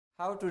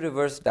How to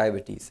reverse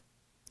diabetes.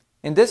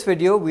 In this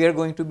video, we are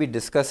going to be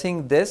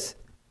discussing this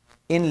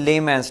in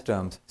layman's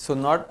terms. So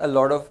not a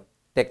lot of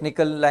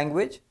technical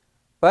language,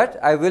 but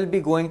I will be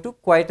going to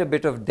quite a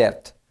bit of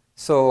depth.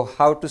 So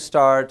how to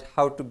start,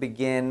 how to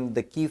begin,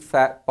 the key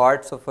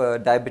parts of a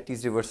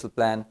diabetes reversal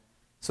plan.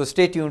 So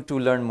stay tuned to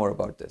learn more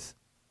about this.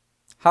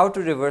 How to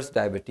reverse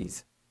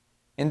diabetes.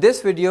 In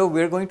this video,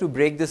 we are going to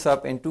break this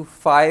up into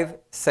 5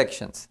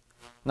 sections.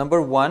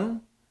 Number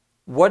 1,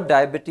 what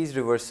diabetes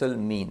reversal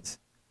means.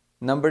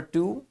 Number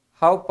 2,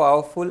 how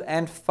powerful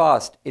and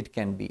fast it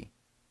can be.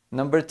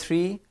 Number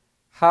 3,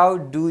 how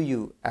do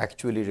you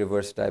actually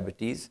reverse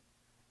diabetes.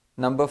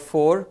 Number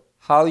 4,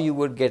 how you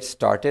would get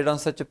started on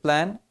such a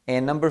plan.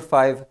 And number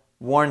 5,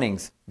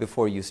 warnings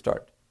before you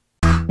start.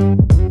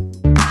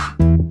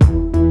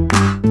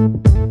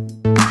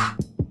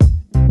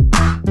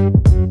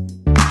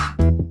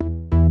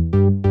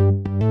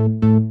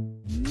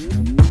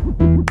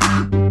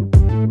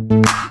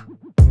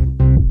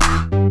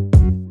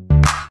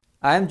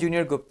 I am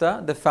Junior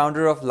Gupta, the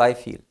founder of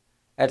LifeHeal.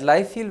 At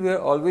LifeHeal, we are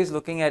always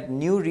looking at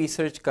new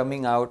research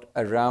coming out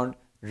around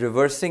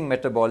reversing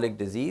metabolic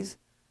disease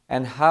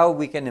and how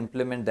we can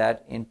implement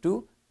that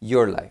into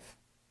your life.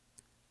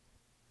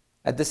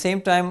 At the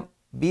same time,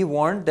 be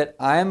warned that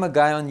I am a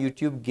guy on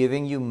YouTube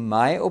giving you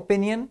my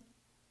opinion.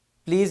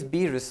 Please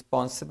be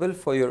responsible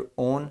for your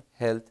own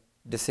health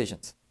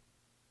decisions.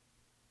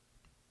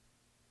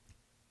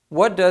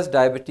 What does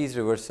diabetes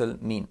reversal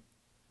mean?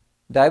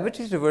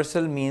 Diabetes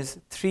reversal means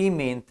 3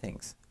 main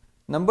things.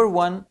 Number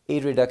 1,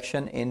 a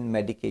reduction in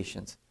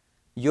medications.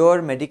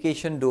 Your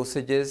medication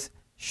dosages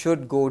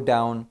should go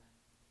down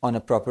on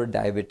a proper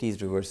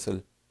diabetes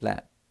reversal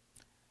plan.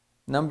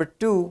 Number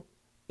 2,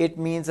 it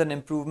means an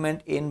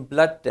improvement in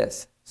blood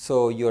tests.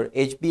 So your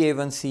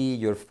HbA1c,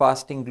 your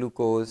fasting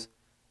glucose,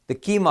 the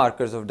key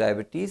markers of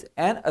diabetes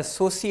and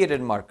associated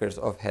markers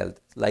of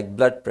health like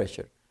blood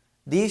pressure.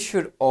 These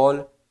should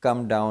all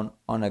come down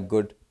on a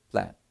good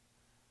plan.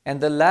 And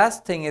the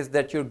last thing is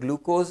that your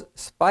glucose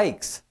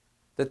spikes,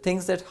 the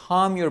things that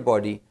harm your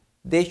body,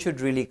 they should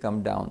really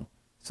come down.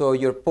 So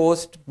your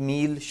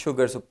post-meal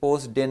sugar, so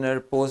post-dinner,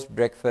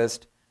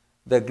 post-breakfast,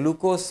 the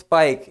glucose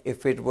spike,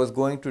 if it was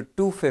going to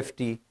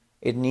 250,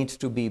 it needs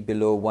to be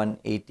below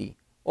 180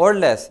 or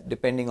less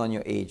depending on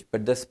your age,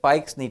 but the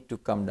spikes need to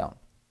come down.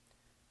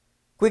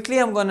 Quickly,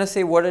 I'm going to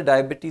say what a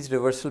diabetes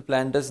reversal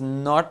plan does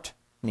not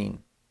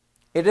mean.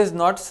 It is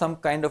not some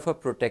kind of a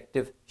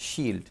protective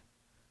shield.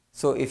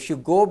 So if you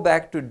go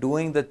back to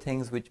doing the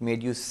things which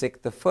made you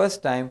sick the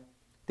first time,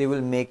 they will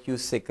make you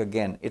sick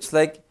again. It's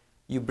like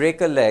you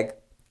break a leg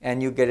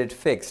and you get it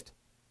fixed.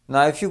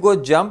 Now if you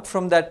go jump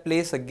from that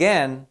place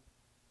again,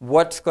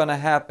 what's going to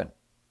happen?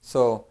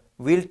 So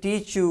we'll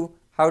teach you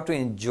how to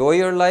enjoy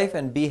your life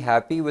and be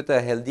happy with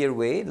a healthier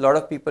way. A lot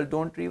of people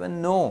don't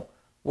even know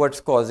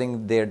what's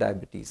causing their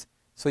diabetes.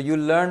 So you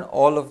learn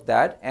all of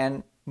that,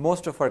 and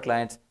most of our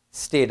clients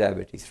stay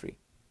diabetes free.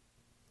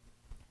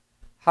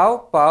 How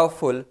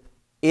powerful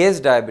is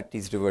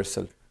diabetes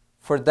reversal?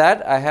 For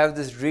that, I have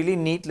this really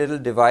neat little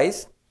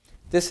device.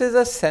 This is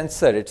a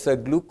sensor. It's a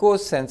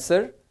glucose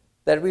sensor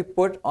that we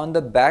put on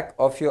the back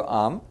of your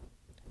arm,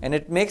 and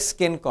it makes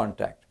skin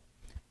contact.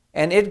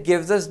 And it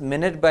gives us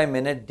minute by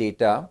minute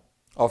data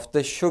of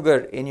the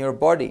sugar in your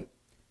body.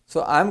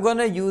 So I'm going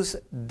to use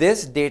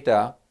this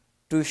data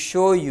to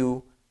show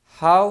you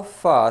how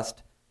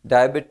fast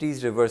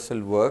diabetes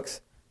reversal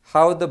works,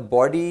 how the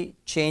body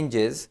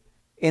changes.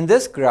 In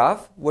this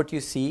graph, what you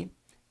see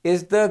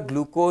is the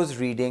glucose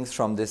readings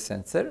from this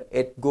sensor.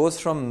 It goes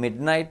from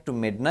midnight to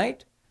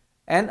midnight,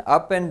 and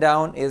up and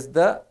down is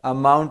the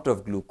amount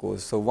of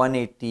glucose. So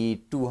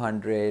 180,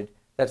 200,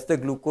 that's the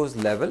glucose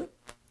level,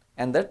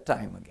 and the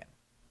time again.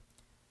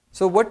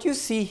 So what you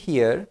see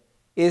here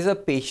is a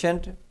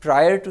patient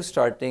prior to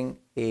starting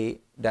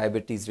a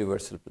diabetes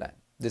reversal plan.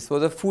 This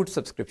was a food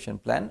subscription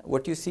plan.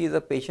 What you see is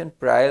a patient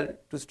prior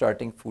to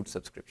starting food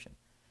subscription.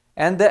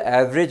 And the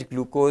average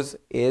glucose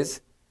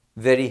is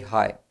very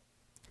high.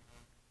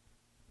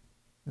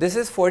 This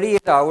is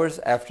 48 hours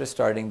after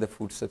starting the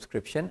food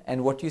subscription,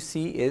 and what you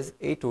see is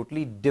a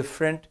totally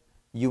different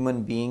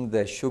human being.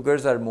 The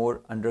sugars are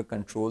more under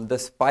control, the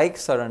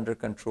spikes are under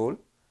control,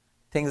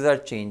 things are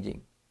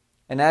changing.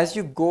 And as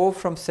you go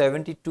from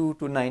 72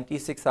 to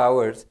 96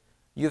 hours,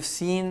 you've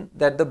seen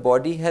that the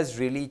body has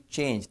really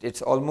changed.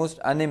 It's almost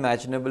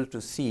unimaginable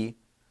to see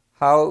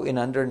how in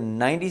under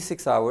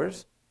 96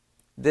 hours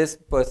this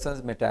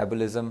person's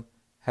metabolism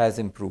has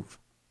improved.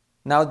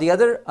 Now the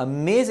other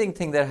amazing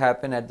thing that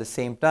happened at the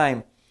same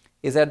time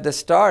is at the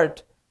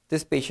start,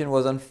 this patient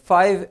was on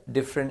 5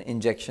 different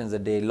injections a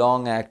day,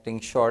 long acting,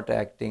 short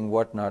acting,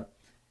 whatnot.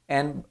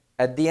 And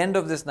at the end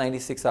of this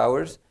 96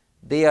 hours,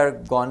 they are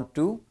gone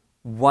to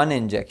 1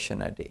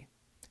 injection a day.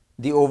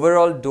 The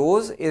overall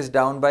dose is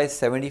down by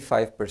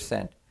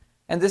 75%.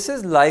 And this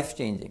is life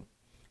changing.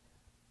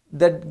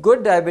 The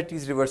good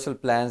diabetes reversal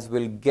plans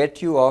will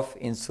get you off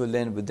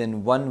insulin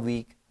within 1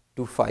 week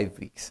to 5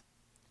 weeks.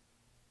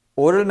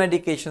 Oral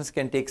medications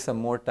can take some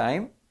more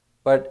time,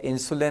 but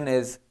insulin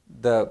is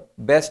the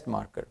best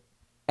marker.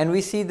 And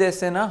we see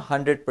this in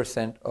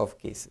 100% of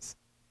cases.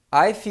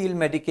 I feel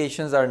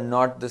medications are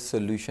not the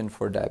solution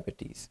for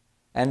diabetes,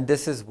 and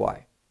this is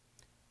why.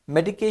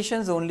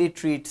 Medications only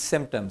treat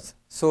symptoms,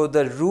 so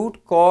the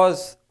root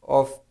cause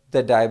of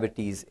the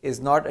diabetes is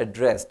not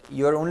addressed.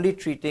 You are only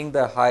treating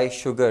the high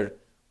sugar,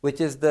 which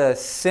is the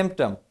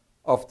symptom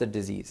of the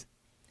disease.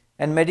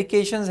 And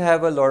medications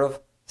have a lot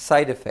of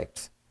side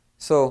effects.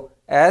 So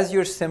as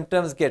your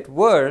symptoms get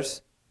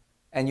worse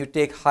and you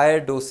take higher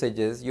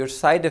dosages, your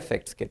side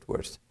effects get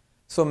worse.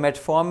 So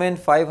metformin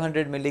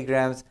 500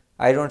 milligrams,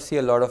 I don't see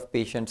a lot of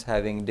patients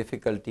having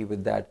difficulty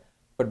with that.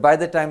 But by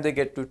the time they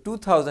get to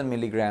 2000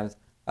 milligrams,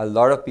 a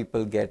lot of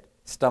people get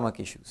stomach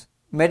issues.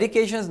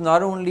 Medications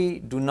not only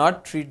do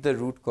not treat the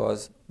root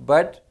cause,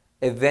 but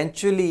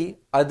eventually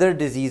other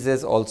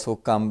diseases also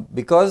come.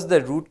 Because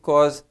the root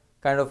cause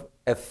kind of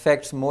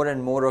affects more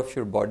and more of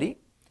your body,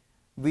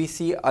 we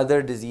see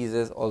other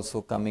diseases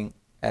also coming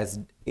as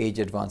age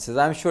advances.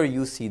 I'm sure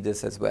you see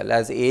this as well.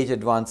 As age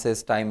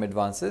advances, time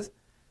advances,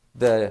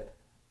 the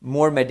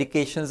more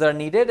medications are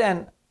needed,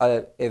 and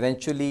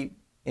eventually,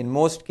 in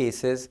most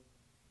cases,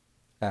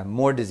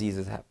 more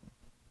diseases happen.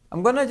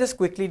 I'm going to just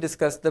quickly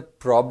discuss the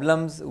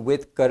problems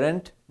with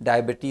current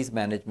diabetes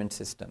management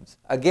systems.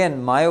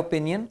 Again, my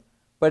opinion,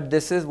 but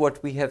this is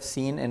what we have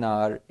seen in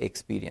our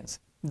experience.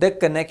 The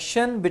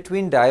connection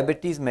between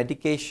diabetes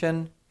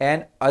medication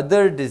and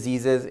other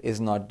diseases is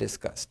not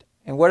discussed.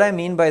 And what I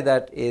mean by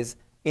that is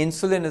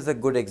insulin is a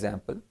good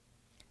example.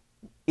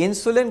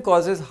 Insulin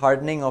causes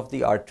hardening of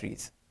the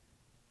arteries.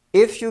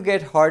 If you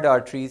get hard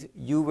arteries,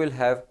 you will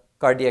have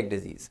cardiac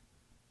disease.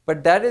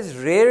 But that is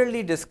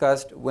rarely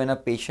discussed when a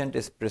patient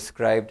is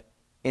prescribed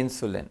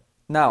insulin.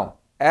 Now,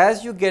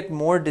 as you get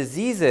more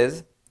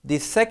diseases, the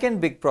second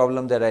big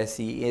problem that I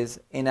see is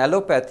in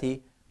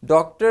allopathy,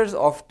 doctors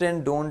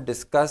often don't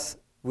discuss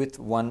with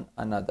one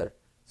another.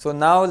 So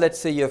now let's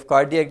say you have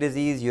cardiac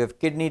disease, you have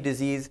kidney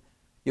disease,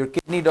 your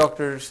kidney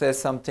doctor says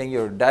something,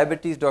 your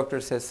diabetes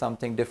doctor says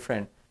something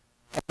different.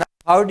 And now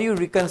how do you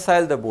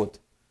reconcile the both?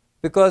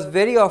 Because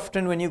very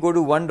often when you go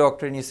to one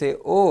doctor and you say,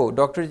 oh,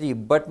 Dr. Ji,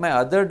 but my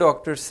other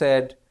doctor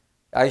said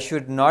I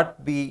should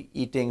not be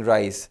eating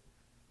rice.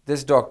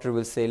 This doctor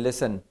will say,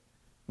 listen,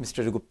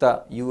 Mr.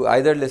 Gupta, you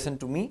either listen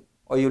to me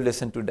or you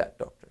listen to that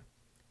doctor.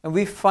 And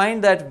we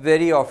find that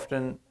very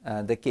often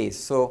the case.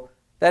 So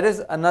that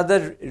is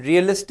another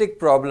realistic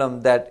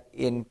problem that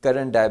in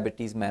current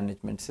diabetes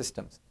management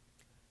systems.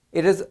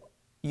 It is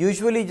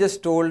usually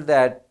just told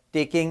that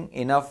taking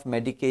enough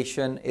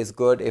medication is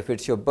good. If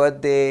it's your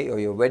birthday or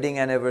your wedding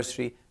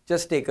anniversary,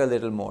 just take a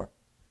little more.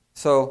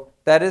 So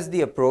that is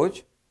the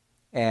approach,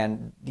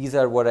 and these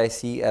are what I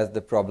see as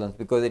the problems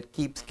because it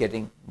keeps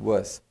getting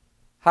worse.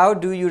 How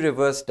do you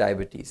reverse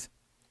diabetes?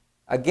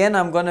 Again,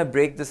 I'm going to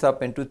break this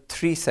up into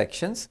 3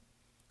 sections.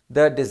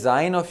 The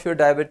design of your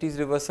diabetes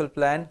reversal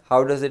plan,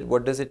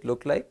 what does it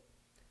look like?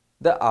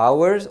 The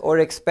hours or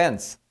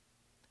expense,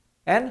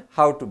 and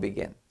how to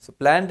begin. So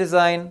plan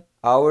design,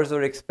 hours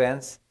or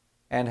expense,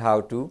 and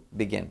how to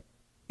begin.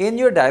 In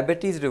your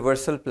diabetes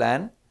reversal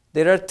plan,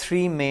 there are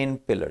 3 main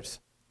pillars.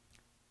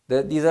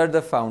 These are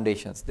the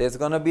foundations. There's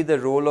going to be the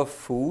role of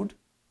food,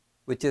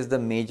 which is the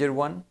major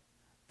one.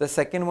 The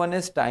second one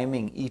is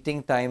timing,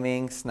 eating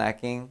timing,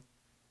 snacking.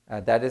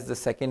 That is the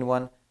second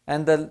one.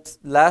 And the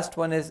last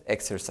one is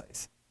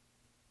exercise.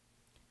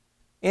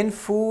 In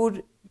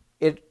food,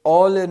 it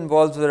all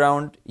involves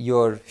around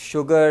your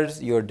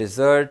sugars, your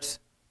desserts,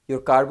 your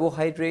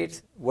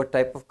carbohydrates. What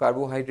type of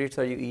carbohydrates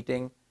are you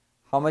eating?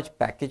 How much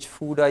packaged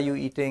food are you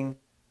eating?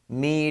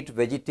 Meat,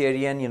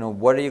 vegetarian,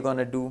 what are you going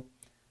to do?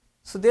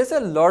 So there's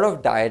a lot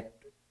of diet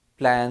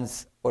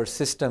plans or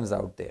systems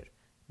out there.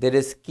 There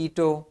is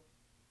keto,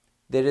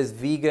 there is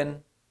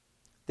vegan,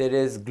 there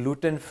is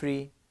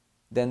gluten-free,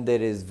 then there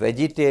is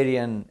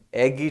vegetarian,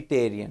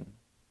 eggitarian,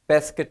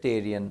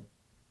 pescatarian,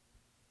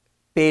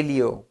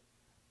 paleo.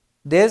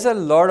 There's a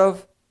lot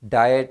of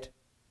diet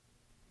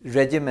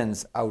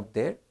regimens out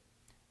there.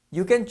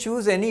 You can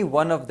choose any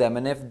one of them,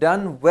 and if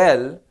done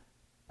well,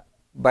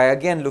 by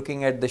again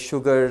looking at the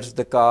sugars,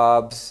 the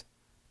carbs,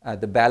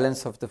 the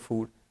balance of the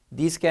food,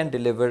 these can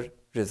deliver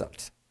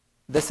results.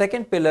 The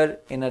second pillar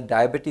in a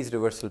diabetes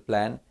reversal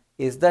plan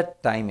is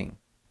that timing.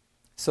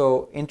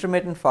 So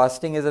intermittent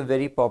fasting is a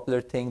very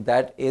popular thing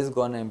that is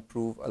going to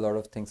improve a lot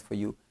of things for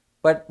you.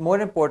 But more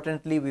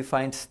importantly, we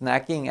find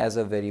snacking as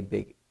a very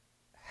big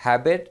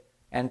habit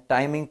and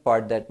timing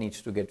part that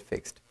needs to get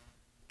fixed.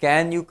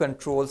 Can you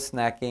control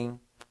snacking?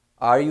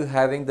 Are you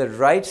having the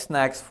right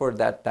snacks for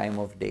that time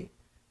of day?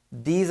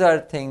 These are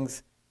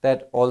things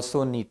that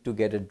also need to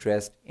get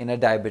addressed in a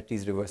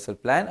diabetes reversal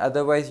plan.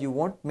 Otherwise, you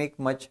won't make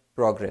much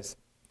progress.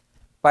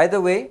 By the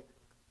way,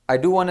 I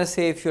do want to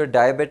say if you're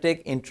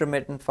diabetic,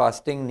 intermittent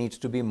fasting needs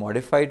to be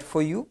modified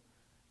for you.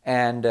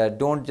 And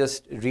don't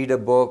just read a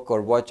book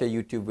or watch a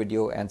YouTube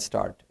video and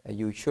start.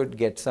 You should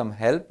get some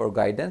help or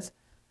guidance,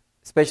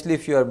 especially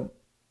if you are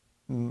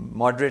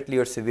moderately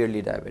or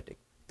severely diabetic.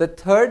 The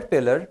third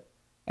pillar,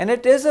 and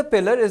it is a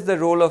pillar, is the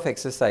role of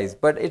exercise,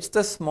 but it's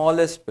the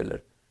smallest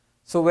pillar.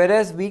 So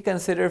whereas we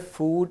consider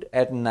food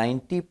at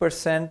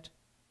 90%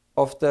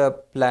 of the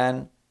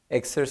plan,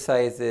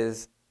 exercise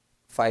is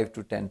 5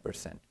 to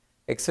 10%.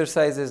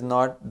 Exercise is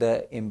not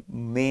the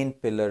main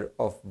pillar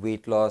of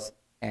weight loss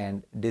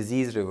and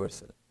disease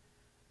reversal.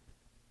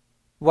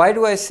 Why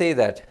do I say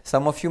that?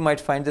 Some of you might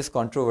find this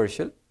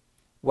controversial.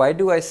 Why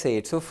do I say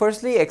it? So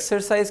firstly,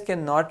 exercise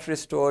cannot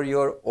restore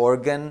your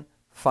organ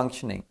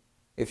functioning.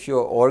 If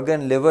your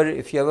organ liver,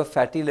 if you have a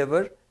fatty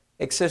liver,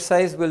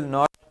 exercise will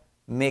not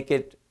make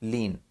it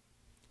lean.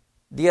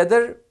 The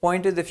other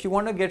point is, if you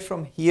want to get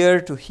from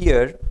here to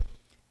here,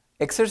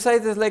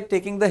 exercise is like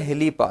taking the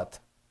hilly path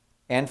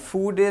and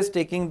food is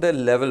taking the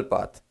level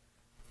path.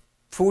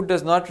 Food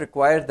does not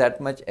require that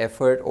much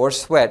effort or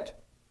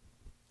sweat,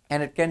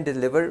 and it can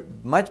deliver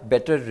much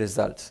better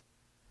results.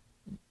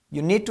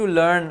 You need to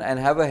learn and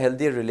have a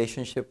healthier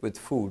relationship with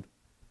food,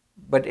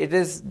 but it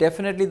is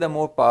definitely the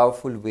more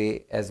powerful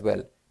way as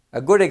well. A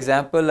good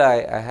example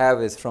I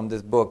have is from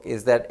this book,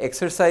 is that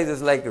exercise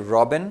is like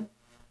Robin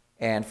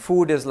and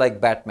food is like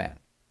Batman.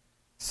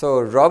 So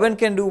Robin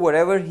can do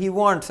whatever he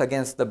wants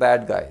against the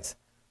bad guys,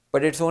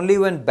 but it's only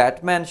when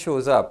Batman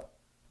shows up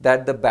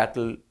that the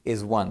battle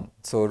is won.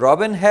 So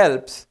Robin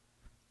helps,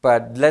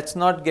 but let's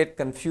not get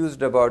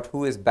confused about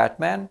who is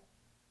Batman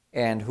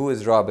and who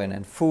is Robin,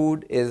 and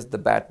food is the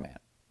Batman.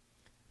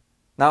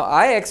 Now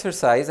I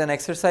exercise, and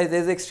exercise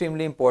is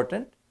extremely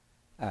important.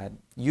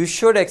 You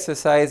should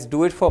exercise,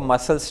 do it for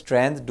muscle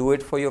strength, do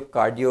it for your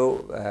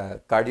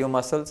cardio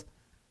muscles,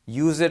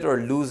 use it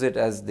or lose it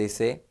as they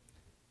say,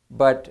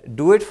 but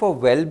do it for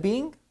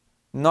well-being,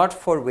 not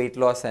for weight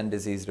loss and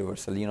disease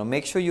reversal.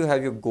 Make sure you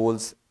have your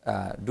goals,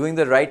 doing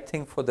the right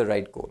thing for the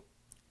right goal.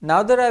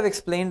 Now that I've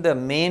explained the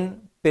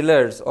main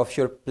pillars of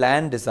your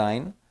plan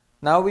design,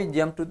 now we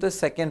jump to the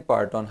second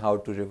part on how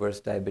to reverse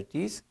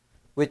diabetes,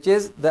 which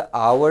is the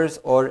hours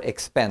or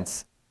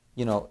expense.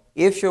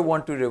 If you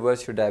want to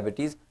reverse your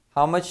diabetes,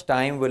 how much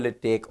time will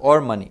it take,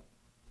 or money?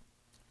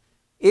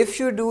 If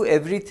you do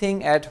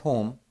everything at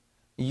home,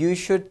 you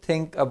should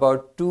think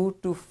about 2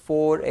 to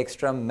 4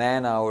 extra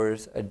man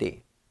hours a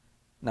day.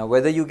 Now,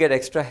 whether you get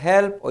extra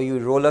help or you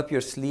roll up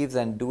your sleeves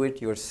and do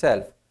it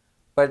yourself,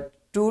 but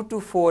 2 to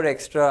 4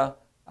 extra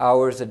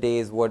hours a day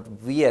is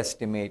what we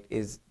estimate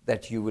is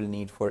that you will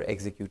need for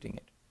executing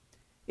it.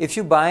 If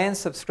you buy and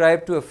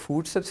subscribe to a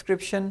food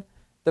subscription,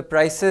 the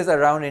prices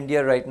around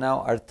India right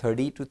now are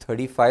 30 to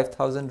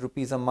 35,000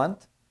 rupees a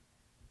month.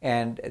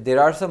 And there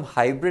are some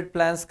hybrid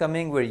plans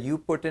coming where you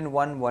put in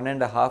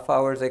 1.5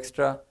 hours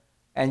extra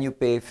and you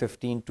pay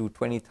 15 to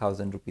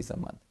 20,000 rupees a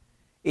month.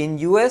 In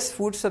US,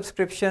 food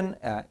subscription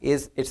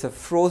it's a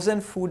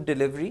frozen food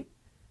delivery,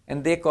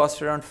 and they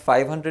cost around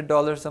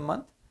 $500 a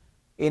month.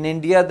 In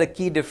India, the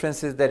key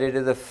difference is that it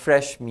is a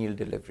fresh meal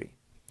delivery.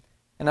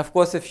 And of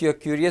course, if you're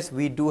curious,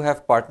 we do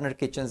have partner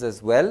kitchens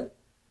as well,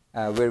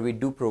 where we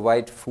do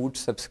provide food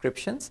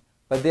subscriptions,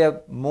 but there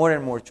are more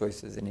and more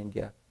choices in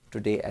India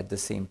today at the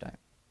same time.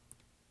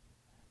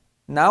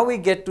 Now we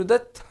get to the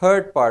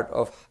third part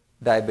of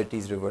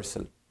diabetes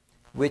reversal,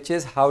 which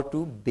is how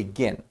to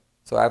begin.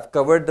 So I've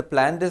covered the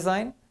plan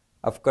design,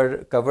 I've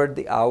covered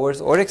the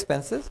hours or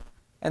expenses,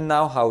 and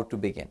now how to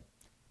begin.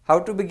 How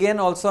to begin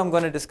also, I'm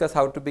going to discuss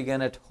how to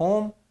begin at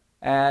home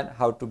and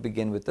how to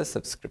begin with a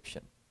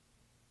subscription.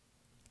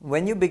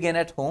 When you begin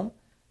at home,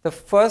 the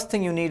first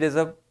thing you need is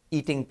a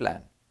eating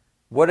plan.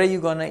 What are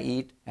you going to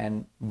eat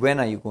and when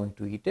are you going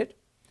to eat it?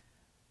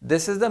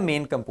 This is the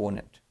main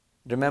component.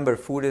 Remember,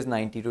 food is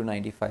 90 to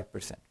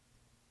 95%.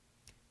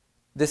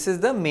 This is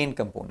the main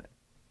component.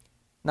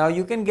 Now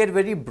you can get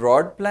very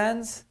broad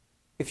plans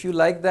if you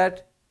like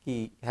that.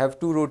 Have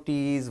 2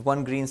 rotis,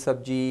 1 green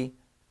sabji,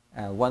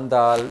 1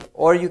 dal,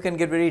 or you can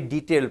get very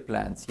detailed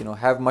plans.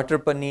 Have matar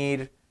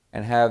paneer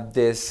and have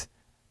this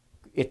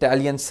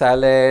Italian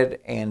salad,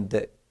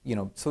 and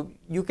so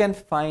you can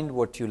find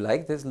what you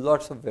like. There's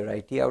lots of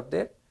variety out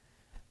there.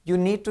 You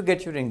need to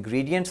get your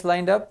ingredients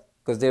lined up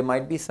because there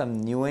might be some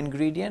new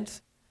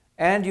ingredients,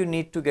 and you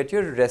need to get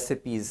your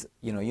recipes.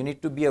 You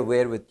need to be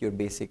aware with your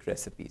basic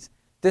recipes.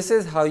 This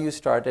is how you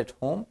start at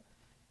home.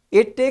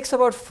 It takes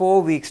about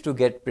 4 weeks to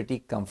get pretty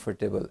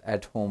comfortable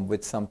at home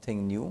with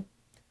something new.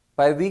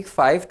 By week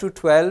 5 to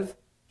 12,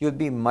 you'll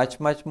be much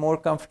more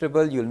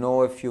comfortable. You'll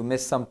know if you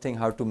miss something,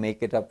 how to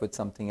make it up with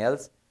something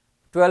else.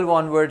 12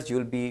 onwards,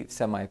 you'll be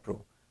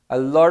semi-pro. A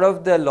lot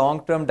of the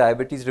long-term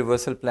diabetes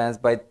reversal plans,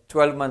 by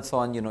 12 months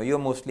on, you're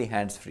mostly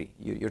hands-free.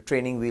 Your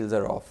training wheels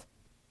are off.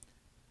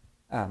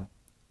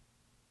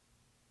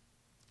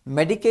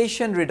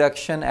 Medication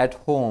reduction at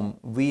home,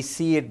 we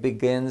see it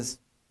begins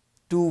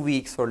 2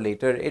 weeks or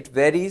later. It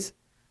varies,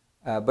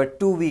 but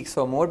 2 weeks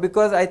or more,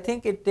 because I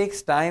think it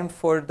takes time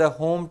for the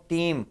home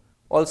team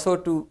also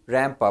to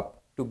ramp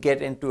up, to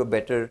get into a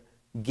better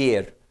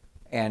gear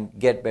and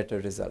get better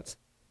results.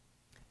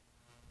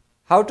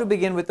 How to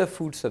begin with a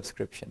food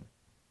subscription?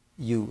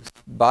 You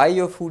buy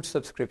your food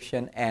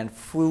subscription and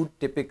food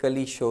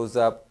typically shows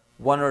up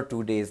 1 or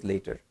 2 days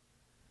later.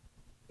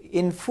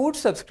 In food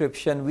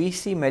subscription, we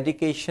see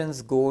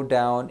medications go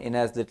down in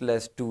as little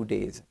as 2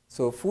 days.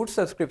 So food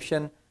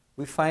subscription,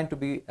 we find to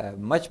be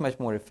much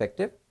more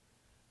effective.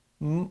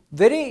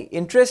 Very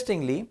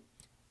interestingly,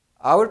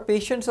 our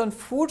patients on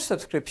food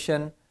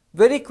subscription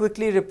very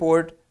quickly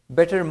report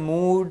better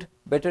mood,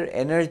 better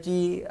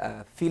energy,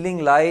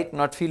 feeling light,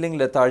 not feeling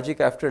lethargic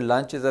after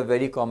lunch is a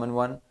very common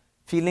one,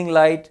 feeling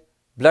light,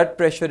 blood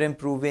pressure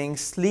improving,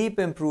 sleep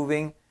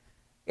improving.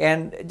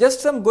 And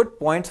just some good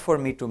points for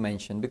me to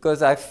mention,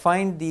 because I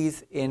find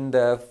these in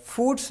the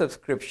food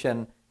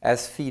subscription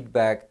as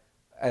feedback,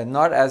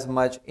 not as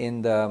much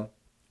in the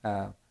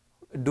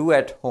do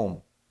at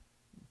home.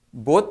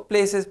 Both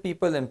places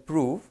people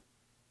improve,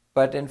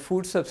 but in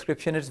food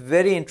subscription it's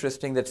very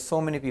interesting that so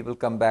many people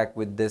come back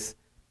with this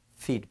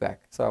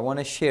feedback. So I want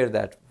to share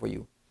that for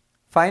you.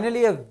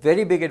 Finally, a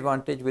very big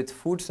advantage with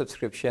food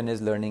subscription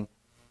is learning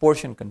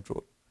portion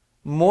control.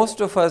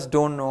 Most of us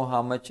don't know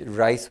how much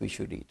rice we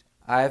should eat.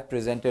 I have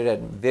presented at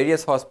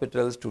various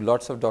hospitals to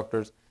lots of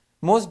doctors.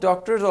 Most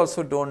doctors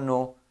also don't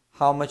know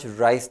how much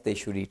rice they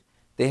should eat.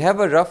 They have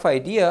a rough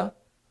idea,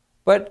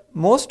 but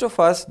most of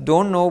us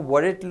don't know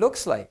what it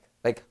looks like.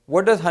 Like,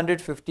 what does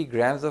 150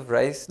 grams of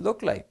rice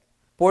look like?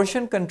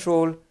 Portion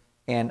control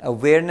and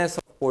awareness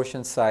of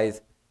portion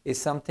size is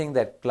something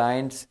that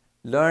clients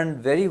learn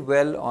very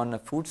well on a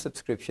food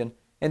subscription,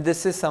 and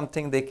this is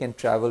something they can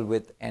travel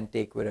with and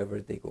take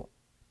wherever they go.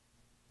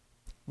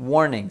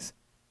 Warnings.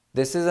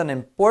 This is an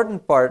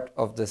important part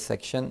of this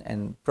section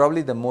and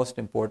probably the most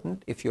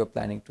important if you are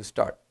planning to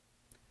start.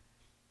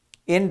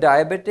 In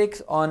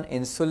diabetics on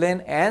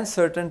insulin and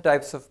certain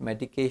types of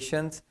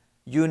medications,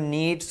 you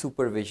need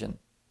supervision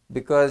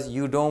because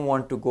you don't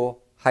want to go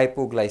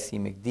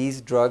hypoglycemic. These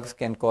drugs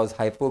can cause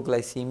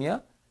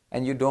hypoglycemia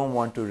and you don't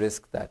want to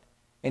risk that.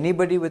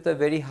 Anybody with a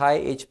very high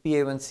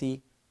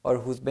HbA1c or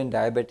who's been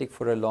diabetic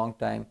for a long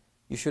time,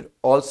 you should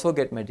also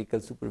get medical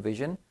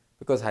supervision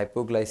because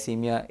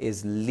hypoglycemia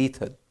is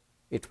lethal.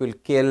 It will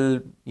kill,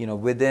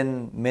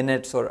 within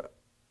minutes or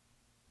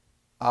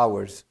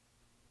hours.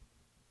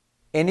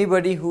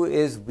 Anybody who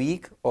is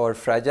weak or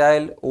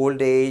fragile,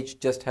 old age,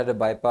 just had a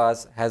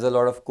bypass, has a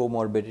lot of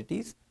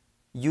comorbidities,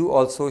 you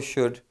also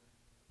should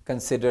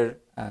consider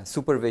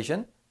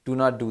supervision. Do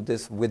not do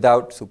this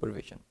without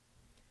supervision.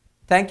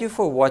 Thank you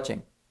for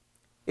watching.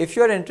 If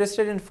you are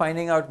interested in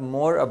finding out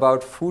more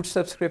about food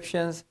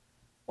subscriptions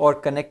or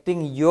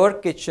connecting your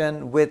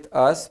kitchen with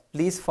us,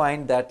 please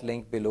find that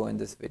link below in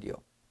this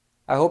video.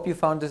 I hope you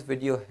found this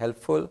video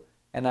helpful,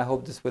 and I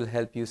hope this will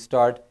help you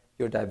start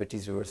your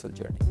diabetes reversal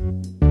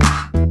journey.